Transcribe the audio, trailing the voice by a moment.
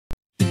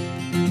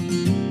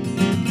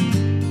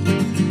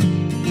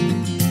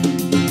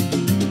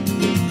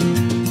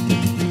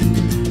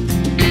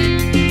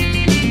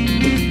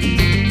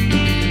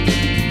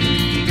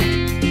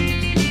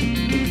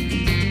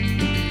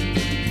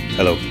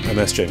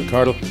SJ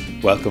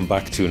McArdle. Welcome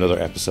back to another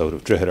episode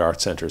of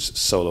Droichead.Arts.Centre's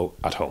Solo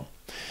at Home.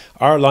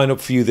 Our lineup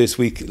for you this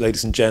week,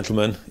 ladies and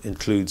gentlemen,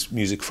 includes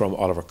music from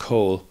Ollie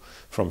Cole,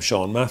 from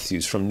Seán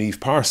Mathews, from Niamh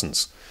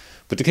Parsons.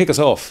 But to kick us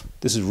off,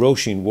 this is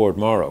Róisín Ward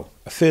Morrowand,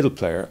 a fiddle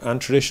player and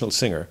traditional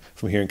singer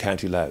from here in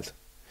County Louth.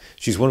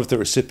 She's one of the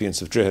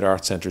recipients of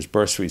Droichead.Arts.Centre's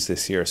bursaries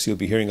this year, so you'll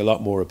be hearing a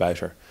lot more about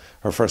her.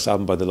 Her first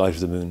album, By the Light of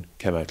the Moon,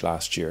 came out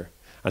last year,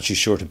 and she's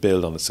sure to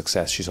build on the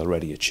success she's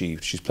already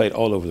achieved. She's played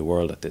all over the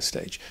world at this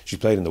stage. She's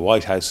played in the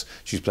White House,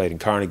 she's played in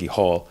Carnegie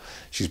Hall,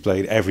 she's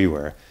played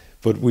everywhere.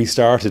 But we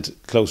started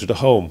closer to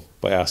home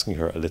by asking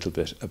her a little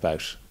bit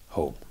about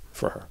home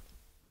for her.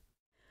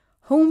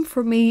 Home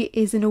for me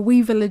is in a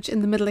wee village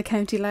in the middle of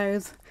County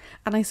Louth,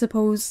 and I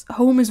suppose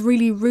home is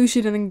really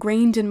rooted and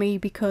ingrained in me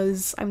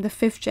because I'm the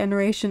 5th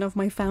generation of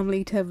my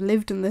family to have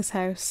lived in this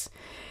house.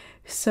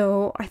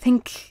 So I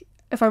think,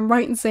 if I'm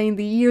right in saying,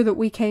 the year that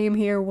we came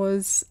here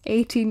was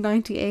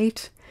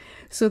 1898,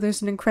 so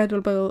there's an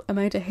incredible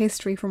amount of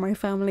history for my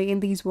family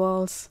in these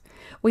walls.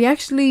 We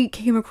actually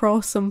came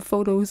across some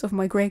photos of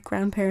my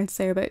great-grandparents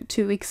there about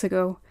 2 weeks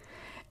ago,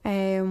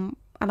 and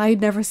I'd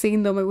never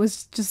seen them. It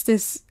was just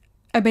this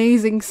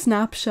amazing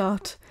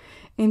snapshot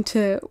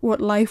into what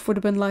life would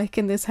have been like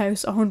in this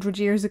house 100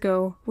 years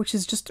ago, which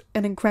is just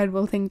an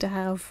incredible thing to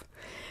have.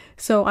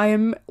 So I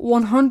am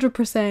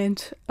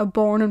 100% a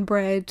born and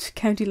bred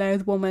County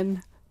Louth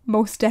woman,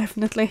 most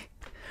definitely.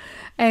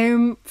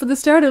 For the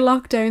start of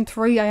lockdown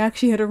 3, I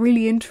actually had a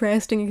really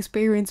interesting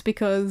experience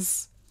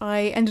because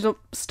I ended up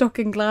stuck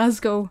in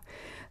Glasgow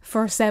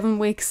for 7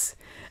 weeks.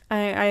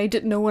 I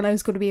didn't know when I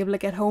was going to be able to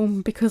get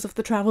home because of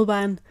the travel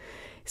ban.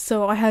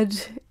 So I had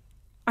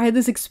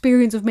this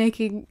experience of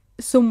making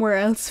somewhere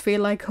else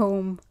feel like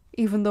home,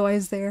 even though I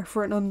was there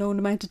for an unknown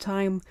amount of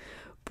time.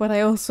 But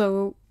I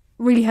also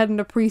really had an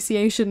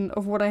appreciation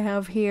of what I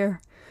have here.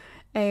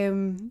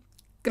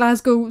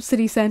 Glasgow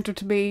city centre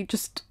to me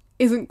just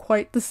isn't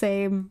quite the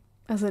same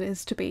as it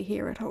is to be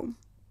here at home.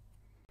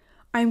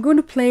 I'm going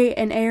to play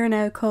an air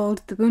now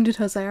called The Wounded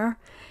Hussar.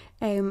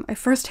 I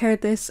first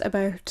heard this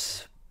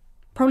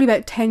probably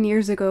about 10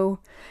 years ago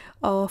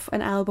off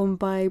an album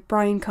by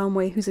Brian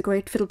Conway, who's a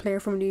great fiddle player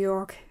from New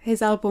York.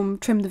 His album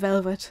Trim the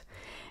Velvet.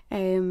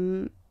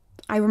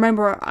 I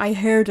remember I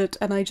heard it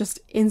and I just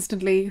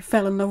instantly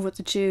fell in love with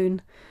the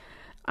tune,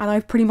 and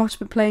I've pretty much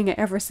been playing it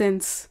ever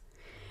since.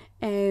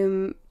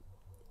 In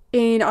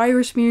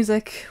Irish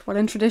music,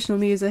 in traditional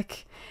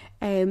music,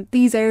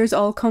 these airs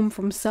all come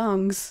from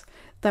songs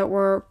that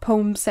were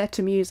poems set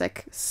to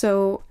music.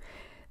 So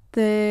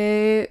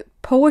the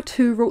poet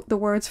who wrote the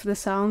words for the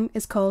song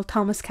is called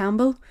Thomas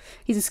Campbell.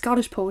 He's a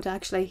Scottish poet,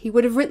 actually. He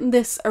would have written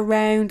this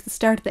around the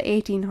start of the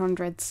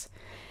 1800s.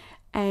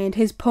 And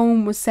his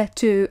poem was set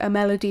to a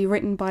melody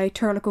written by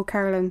Turlough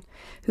O'Carolan,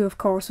 who of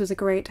course was a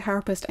great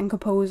harpist and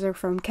composer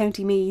from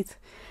County Meath.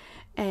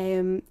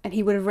 And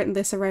he would have written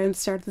this around the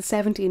start of the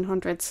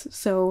 1700s.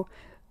 So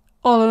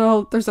all in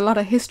all, there's a lot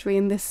of history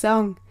in this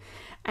song.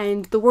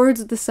 And the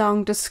words of the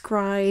song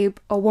describe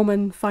a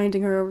woman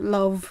finding her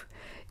love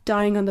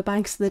dying on the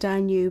banks of the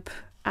Danube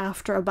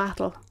after a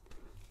battle.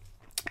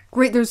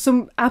 Great, there's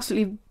some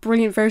absolutely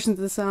brilliant versions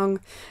of the song.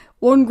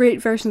 One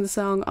great version of the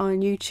song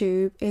on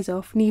YouTube is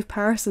of Niamh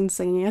Parsons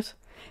singing it.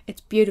 It's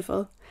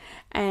beautiful.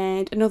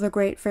 And another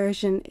great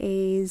version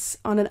is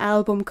on an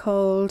album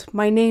called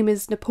My Name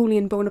is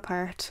Napoleon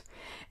Bonaparte,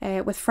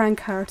 with Frank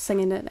Hart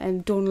singing it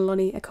and Donal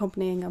Lunny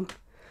accompanying him.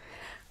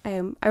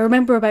 I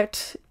remember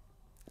about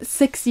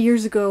 6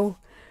 years ago,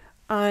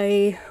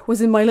 I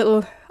was in my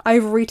little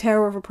ivory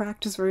tower of a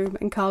practice room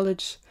in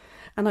college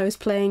and I was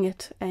playing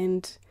it,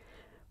 and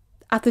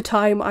at the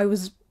time I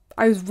was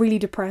really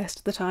depressed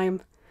at the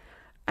time,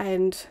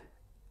 and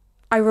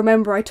I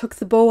remember I took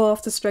the bow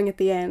off the string at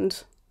the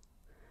end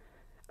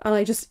and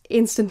I just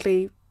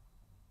instantly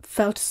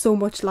felt so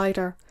much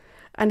lighter.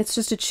 And it's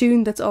just a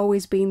tune that's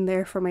always been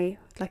there for me.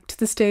 Like, to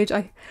the stage,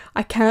 I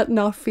can't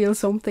not feel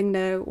something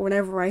now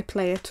whenever I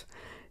play it.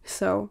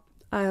 So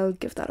I'll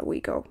give that a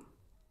wee go.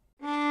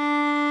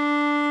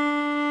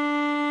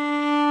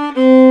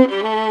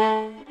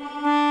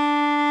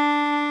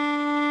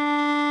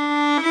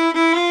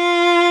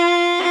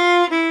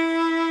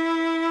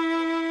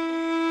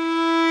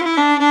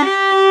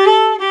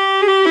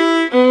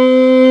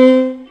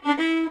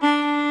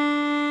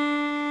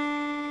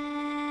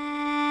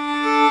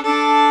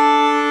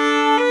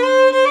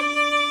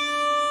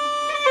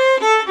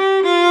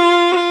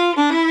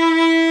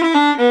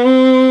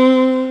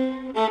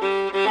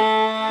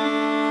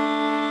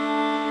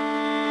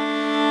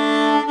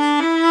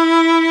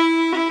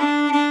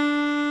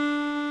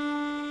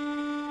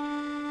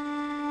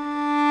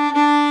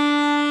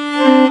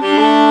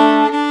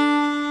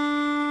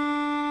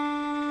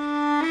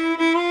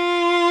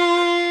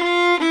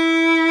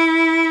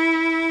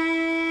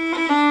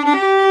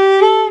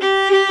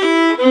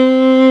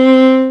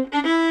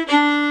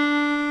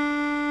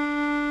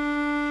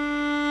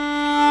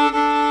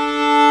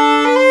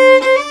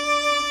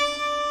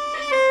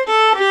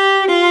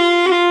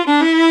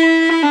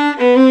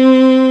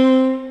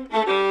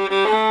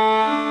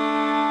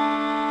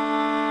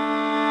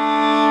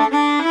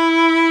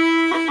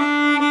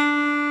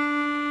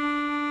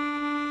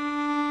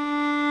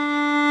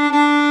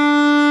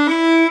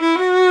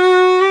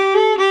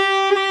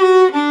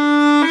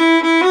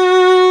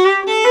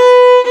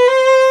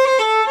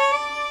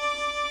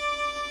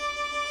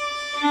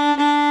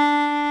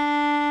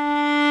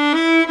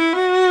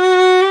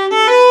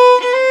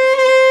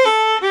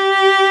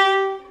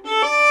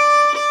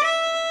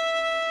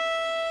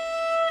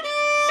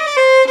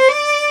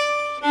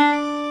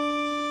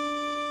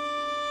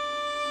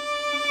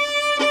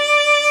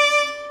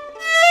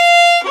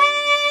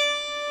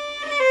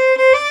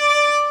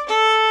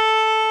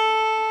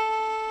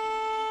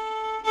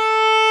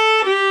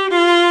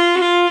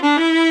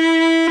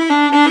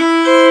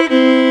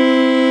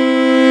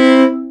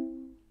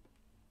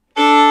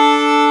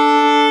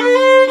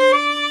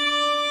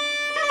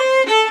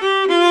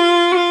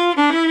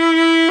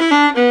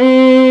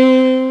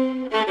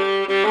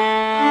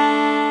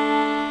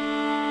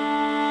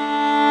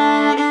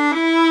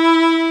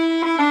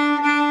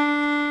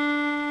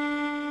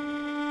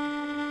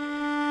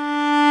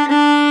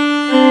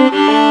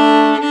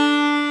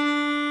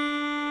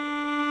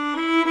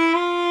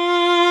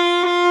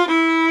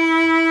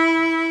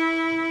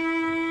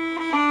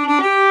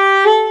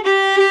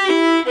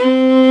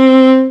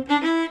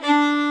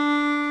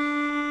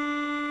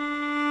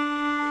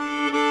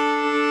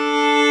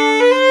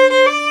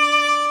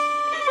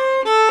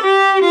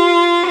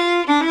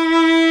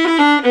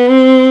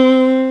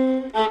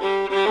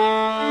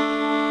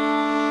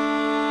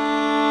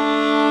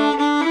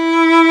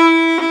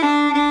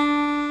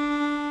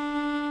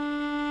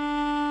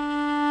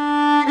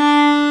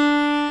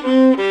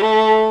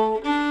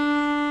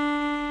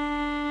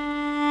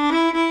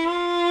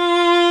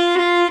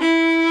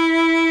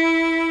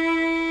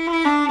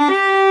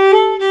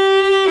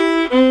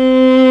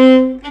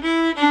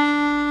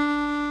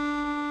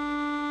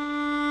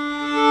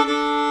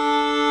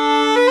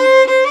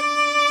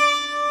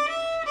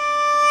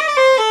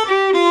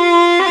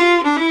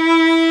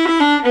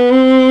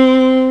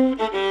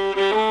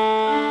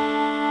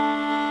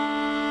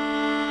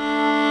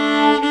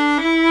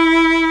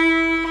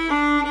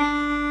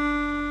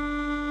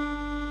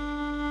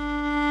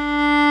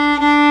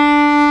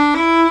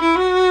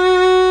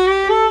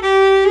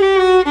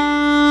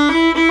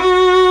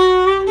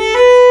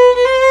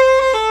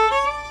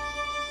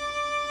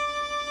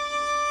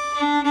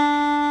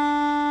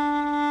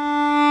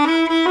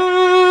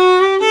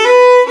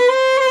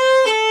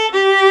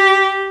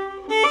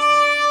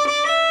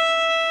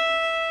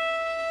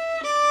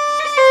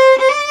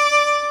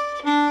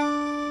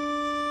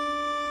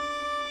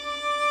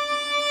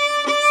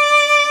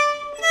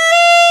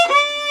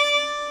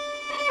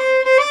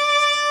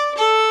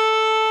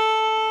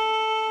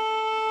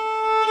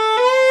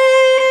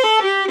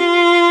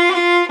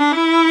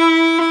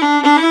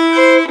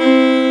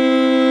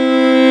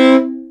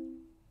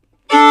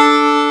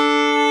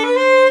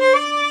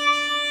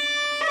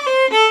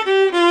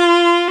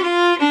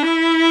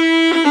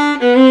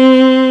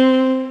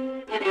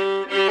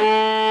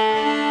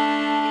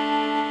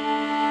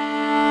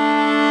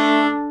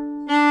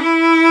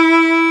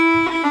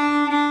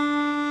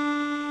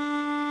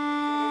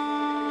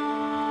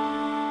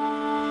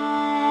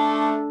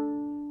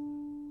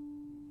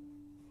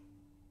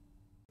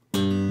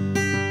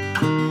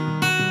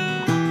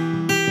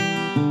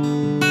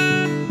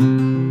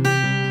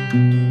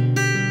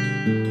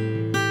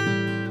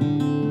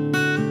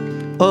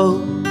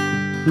 Oh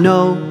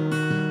no,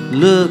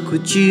 look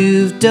what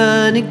you've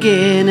done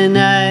again. And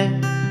I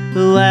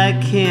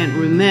can't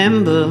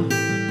remember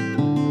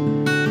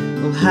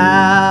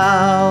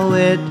how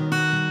it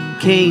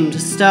came to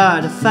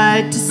start a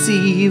fight to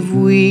see if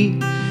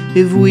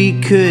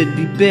we could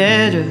be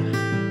better.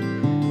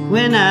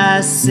 When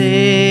I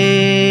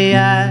say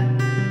I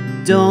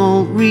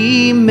don't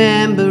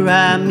remember,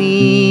 I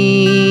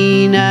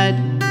mean I'd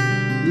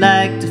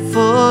like to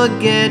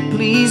forget.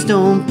 Please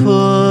don't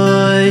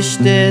push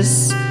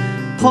this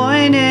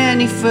point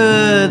any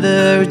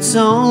further. It's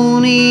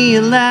only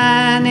a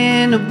line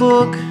in a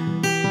book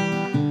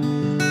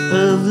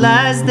of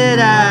lies that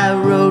I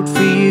wrote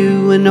for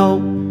you. And oh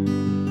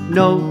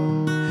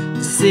no,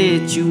 the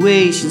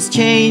situation's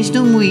changed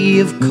and we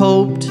have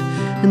coped,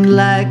 and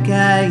like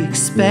I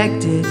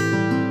expected.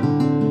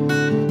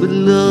 But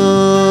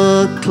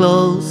look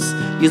close,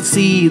 you'll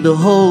see the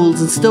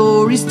holes and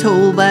stories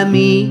told by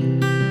me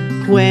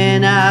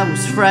when I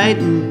was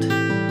frightened.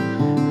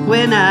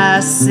 When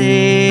I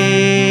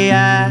say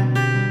I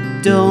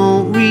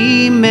don't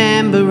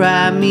remember,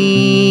 I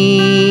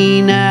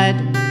mean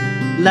I'd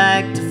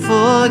like to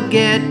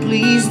forget.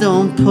 Please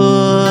don't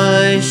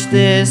push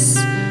this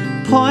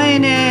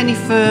point any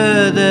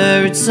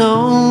further. It's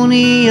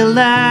only a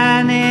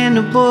line in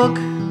a book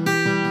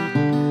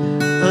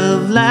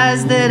of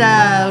lies that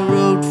I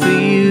wrote for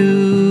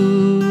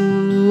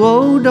you.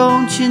 Oh,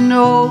 don't you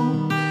know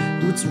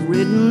what's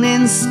written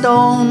in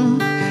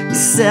stone is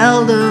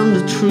seldom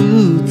the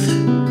truth.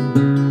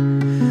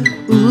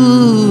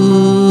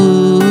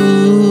 Ooh.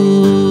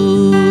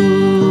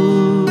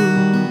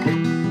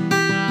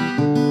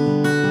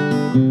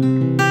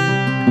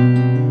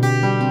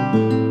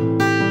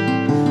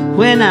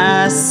 When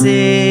I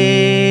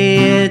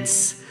say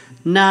it's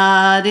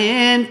not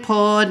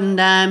important,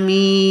 I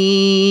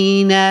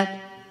mean at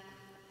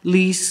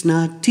least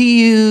not to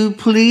you.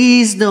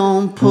 Please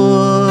don't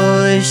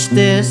push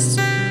this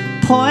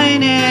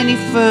point any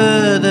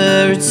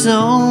further. It's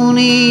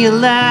only a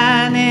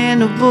line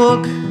in a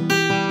book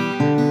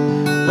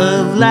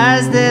of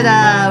lies that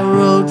I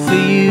wrote for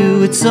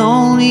you. It's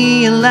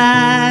only a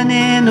line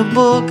in a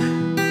book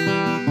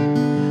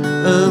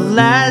of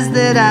lies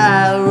that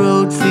I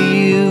wrote for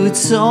you.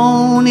 It's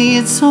only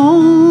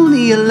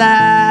a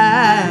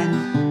line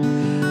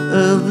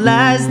of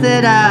lies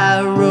that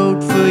I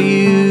wrote for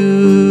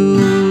you.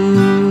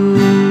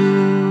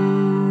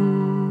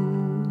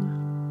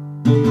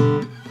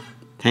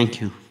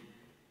 Thank you.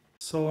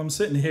 So I'm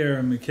sitting here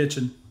in my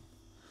kitchen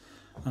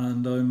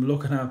and I'm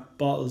looking at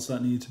bottles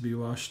that need to be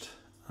washed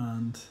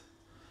and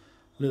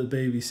little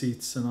baby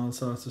seats and all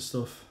sorts of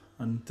stuff.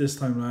 And this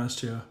time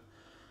last year,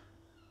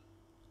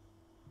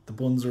 the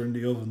buns are in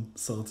the oven,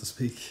 so to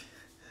speak.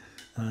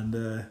 And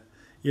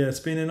yeah,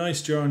 it's been a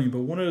nice journey. But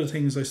one of the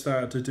things I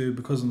started to do,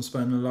 because I'm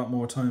spending a lot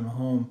more time at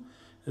home,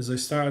 is I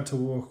started to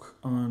work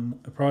on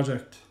a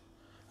project.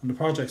 And the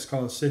project's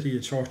called City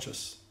of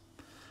Churches.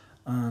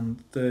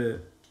 And the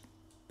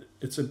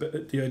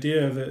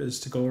idea of it is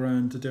to go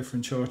around to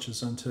different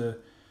churches and to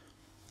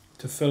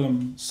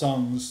film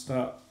songs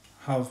that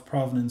have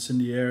provenance in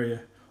the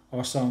area,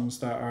 or songs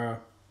that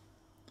are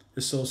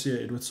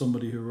associated with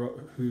somebody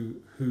who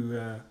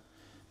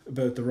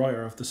about the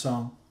writer of the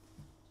song.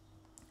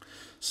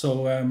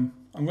 So I'm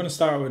going to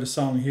start with a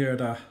song here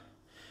that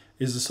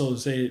is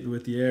associated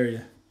with the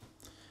area,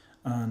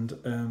 and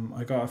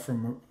I got it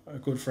from a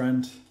good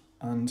friend,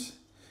 and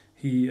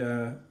he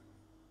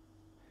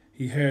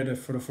heard it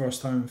for the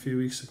first time a few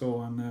weeks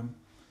ago, and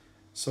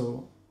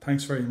so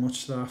thanks very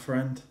much to that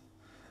friend.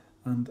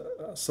 And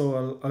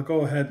so I'll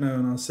go ahead now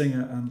and I'll sing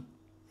it, and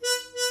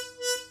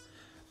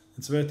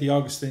it's about the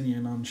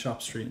Augustinian on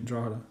Shop Street in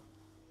Drogheda.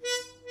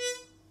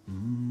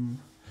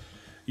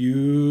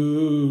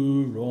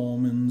 You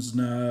Romans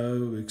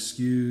now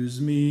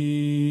excuse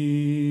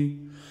me,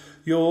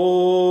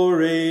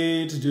 your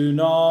aid do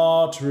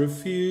not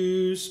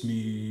refuse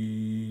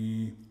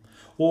me,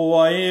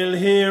 while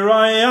here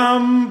I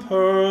am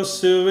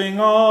pursuing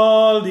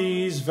all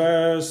these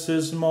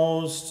verses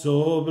most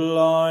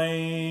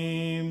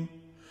sublime.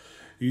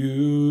 Unite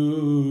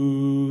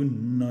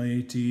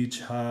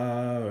each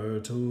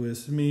heart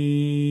with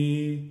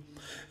me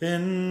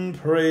in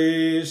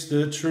praise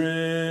the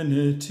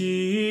Trinity,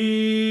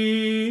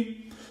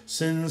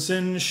 since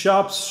in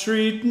Shop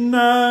Street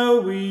now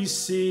we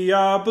see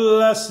our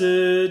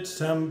blessed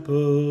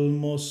temple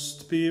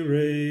must be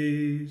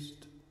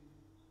raised.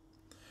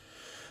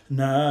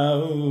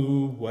 Now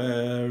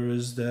where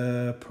is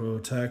their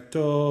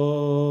protector,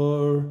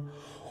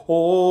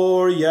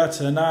 or yet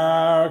an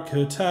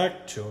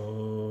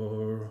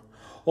architecture,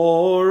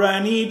 or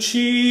any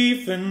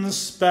chief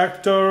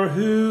inspector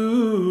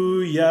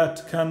who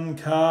yet can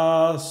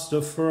cast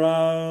a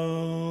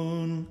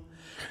frown?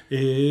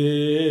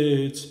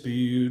 Its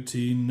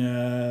beauty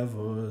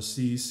never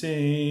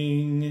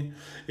ceasing,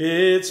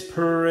 its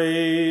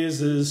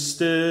praises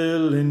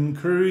still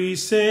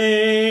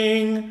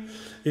increasing,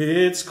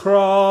 its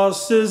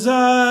cross is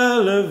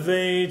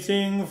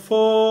elevating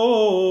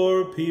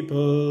for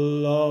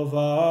people of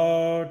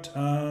our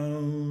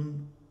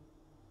town.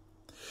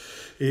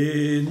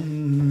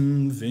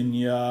 In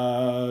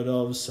vineyard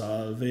of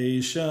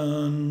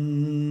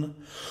salvation,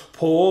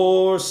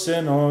 poor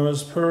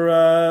sinners'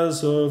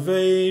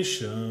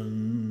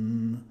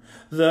 preservation,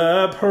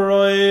 the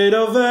pride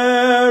of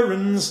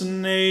Aaron's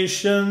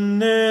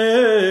nation,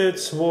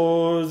 it's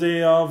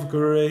worthy of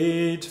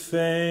great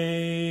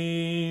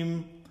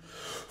fame.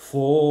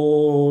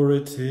 For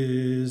it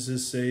is a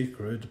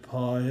sacred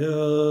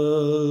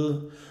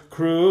pile,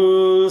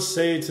 cruel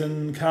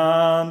Satan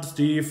can't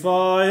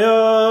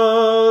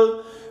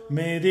defile.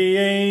 May the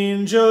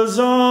angels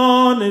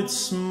on it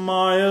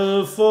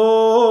smile,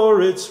 for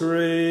it's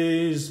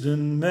raised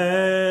in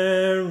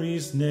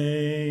Mary's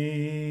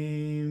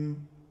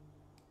name.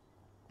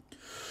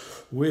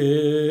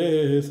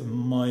 With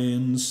my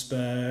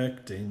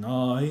inspecting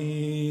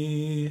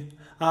eye,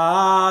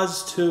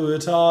 as to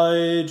it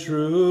I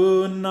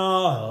drew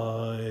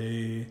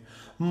nigh,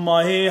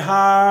 my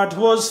heart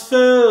was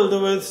filled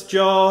with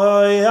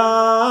joy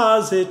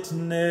as it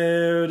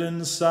neared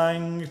in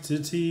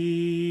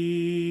sanctity.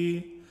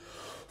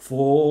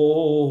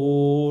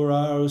 For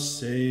our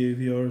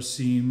Saviour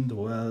seemed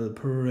well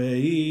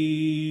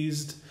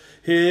praised,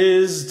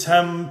 his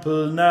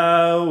temple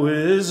now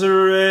is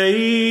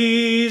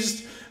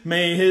raised.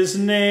 May his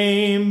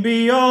name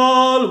be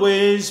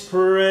always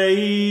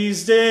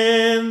praised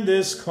in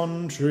this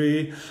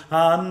country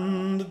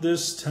and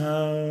this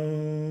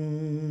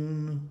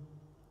town.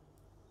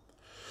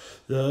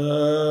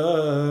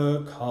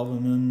 The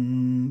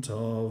covenant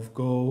of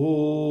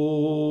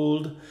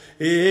gold,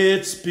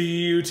 its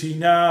beauty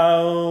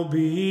now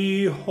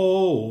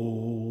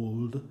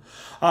behold.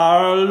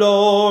 Our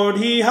Lord,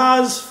 he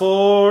has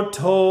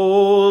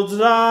foretold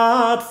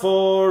that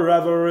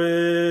forever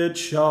it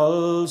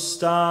shall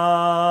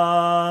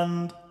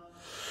stand.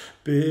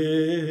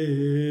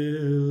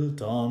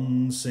 Built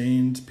on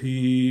St.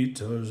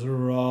 Peter's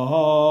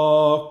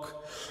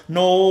rock,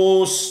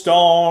 no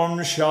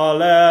storm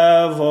shall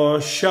ever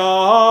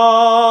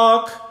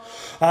shock,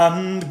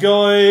 and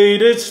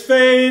guide its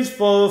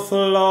faithful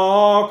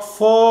flock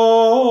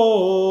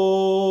for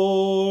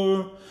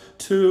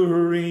to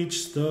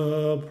reach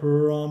the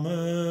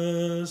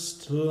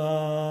promised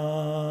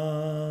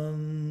land.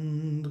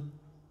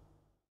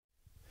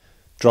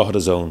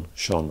 Drogheda's own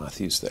Seán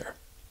Mathews there.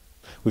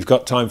 We've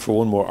got time for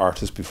one more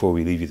artist before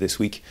we leave you this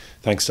week.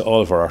 Thanks to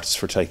all of our artists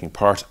for taking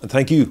part, and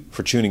thank you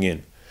for tuning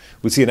in.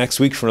 We'll see you next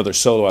week for another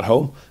Solo at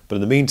Home, but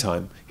in the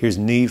meantime, here's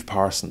Niamh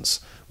Parsons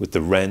with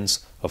The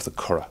Wrens of the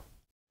Curragh.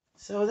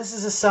 So this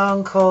is a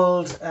song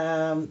called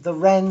The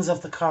Wrens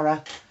of the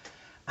Curragh,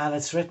 and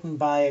it's written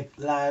by a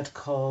lad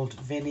called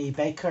Vinnie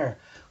Baker,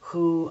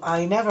 who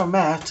I never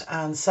met,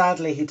 and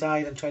sadly he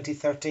died in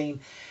 2013,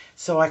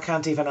 so I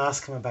can't even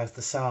ask him about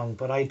the song.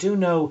 But I do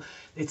know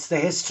it's the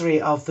history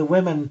of the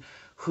women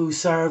who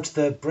served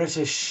the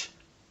British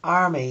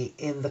Army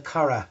in the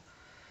Curragh,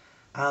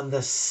 and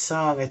the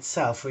song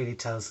itself really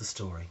tells the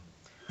story.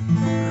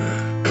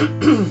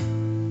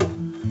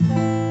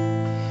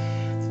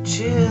 The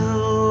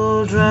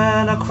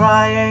children are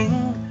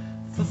crying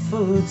for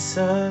food,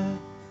 sir.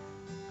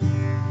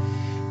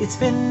 It's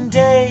been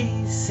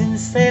days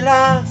since they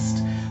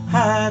last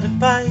had a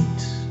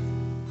bite,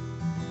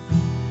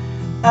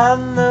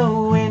 and the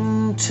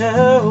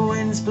winter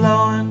wind's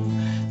blowing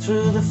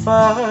through the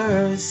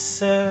forest,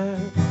 sir.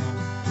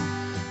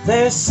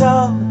 Their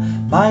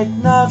song might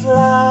not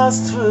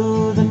last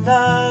through the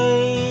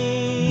night.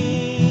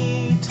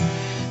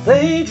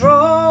 They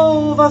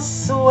drove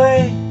us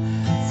away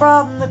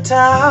from the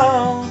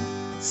town,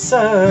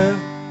 sir,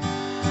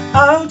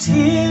 out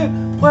here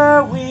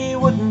where we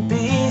wouldn't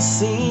be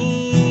seen,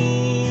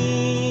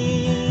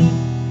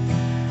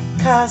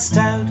 cast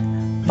out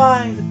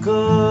by the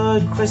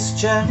good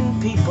Christian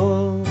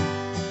people,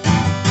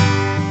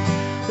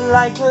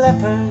 like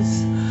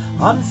lepers,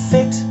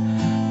 unfit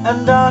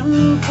and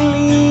unclean.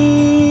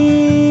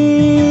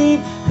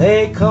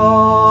 They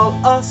call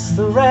us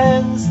the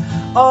Wrens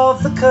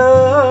of the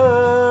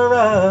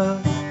Curragh.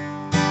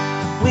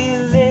 We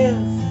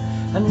live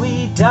and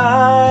we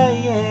die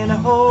in a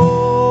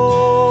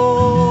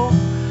hole.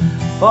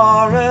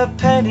 For a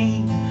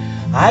penny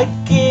I'd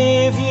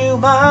give you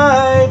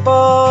my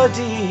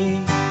body,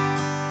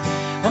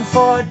 and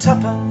for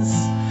tuppence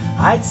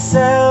I'd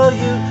sell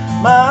you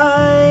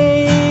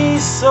my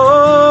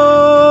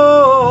soul.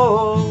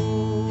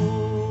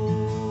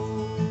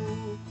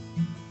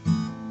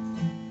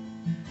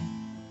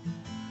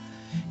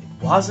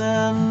 It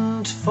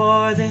wasn't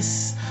for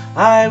this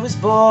I was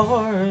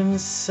born,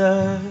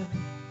 sir.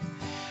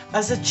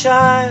 As a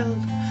child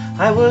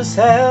I was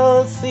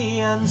healthy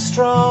and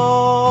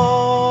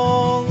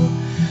strong.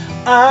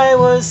 I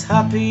was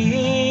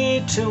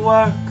happy to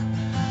work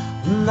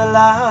in the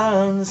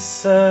land,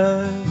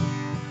 sir,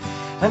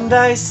 and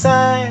I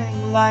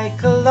sang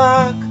like a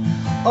lark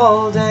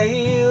all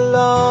day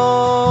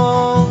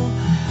long.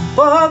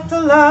 But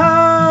the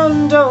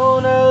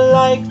landowner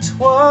liked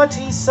what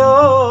he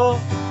saw,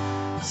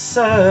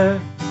 sir.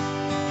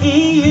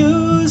 He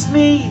used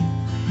me,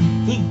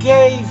 he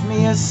gave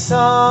me a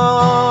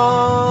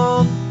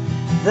song,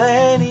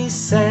 then he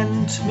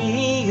sent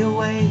me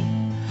away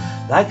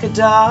like a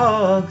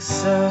dog,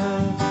 sir,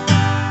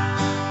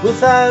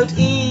 without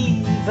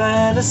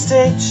even a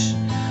stitch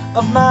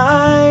of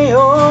my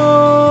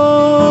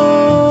own.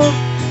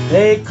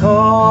 They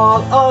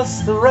call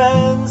us the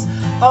Wrens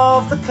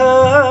of the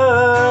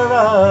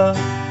Curragh.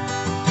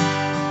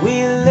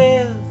 We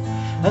live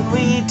and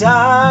we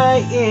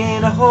die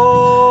in a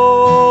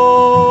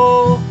hole.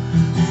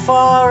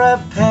 For a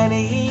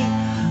penny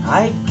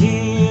I'd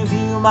give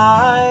you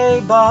my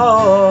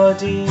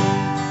body,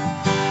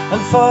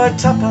 and for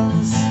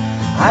tuppence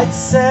I'd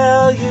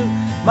sell you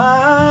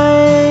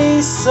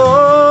my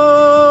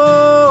soul.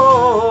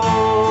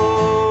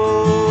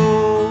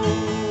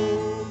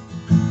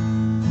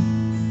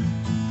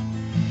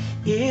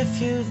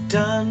 If you've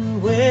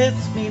done with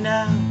me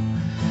now,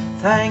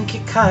 thank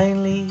you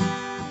kindly.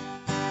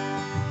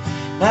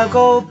 Now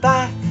go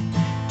back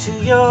to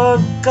your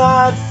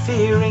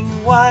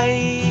God-fearing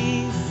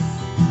wife,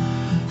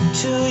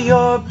 to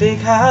your big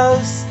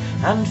house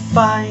and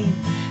fine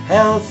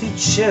healthy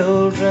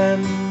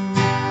children,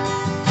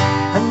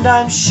 and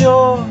I'm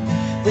sure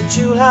that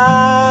you'll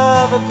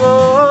have a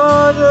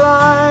good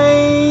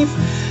life.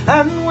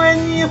 And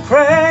when you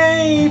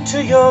pray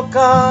to your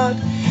God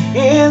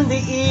in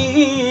the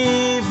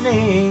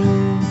evening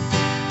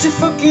to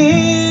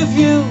forgive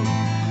you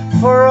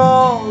for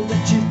all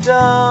that you've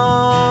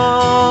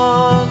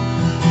done,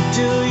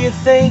 do you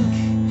think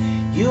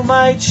you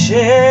might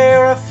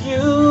share a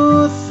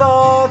few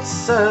thoughts,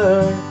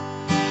 sir,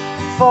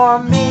 for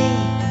me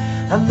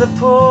and the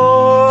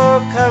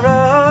poor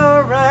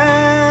Curragh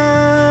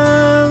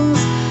Wrens?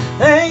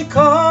 They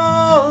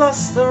call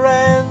us the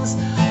Wrens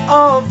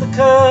of the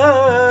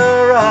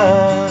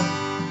Curragh.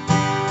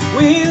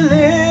 We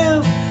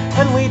live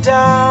and we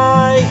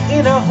die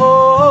in a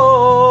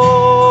hole.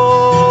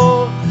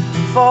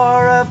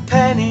 For a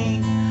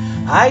penny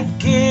I'd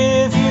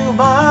give you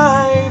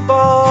my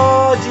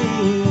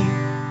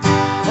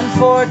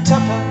for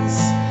tuppence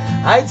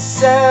I'd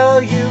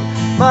sell you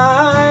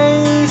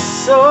my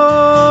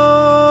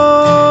soul.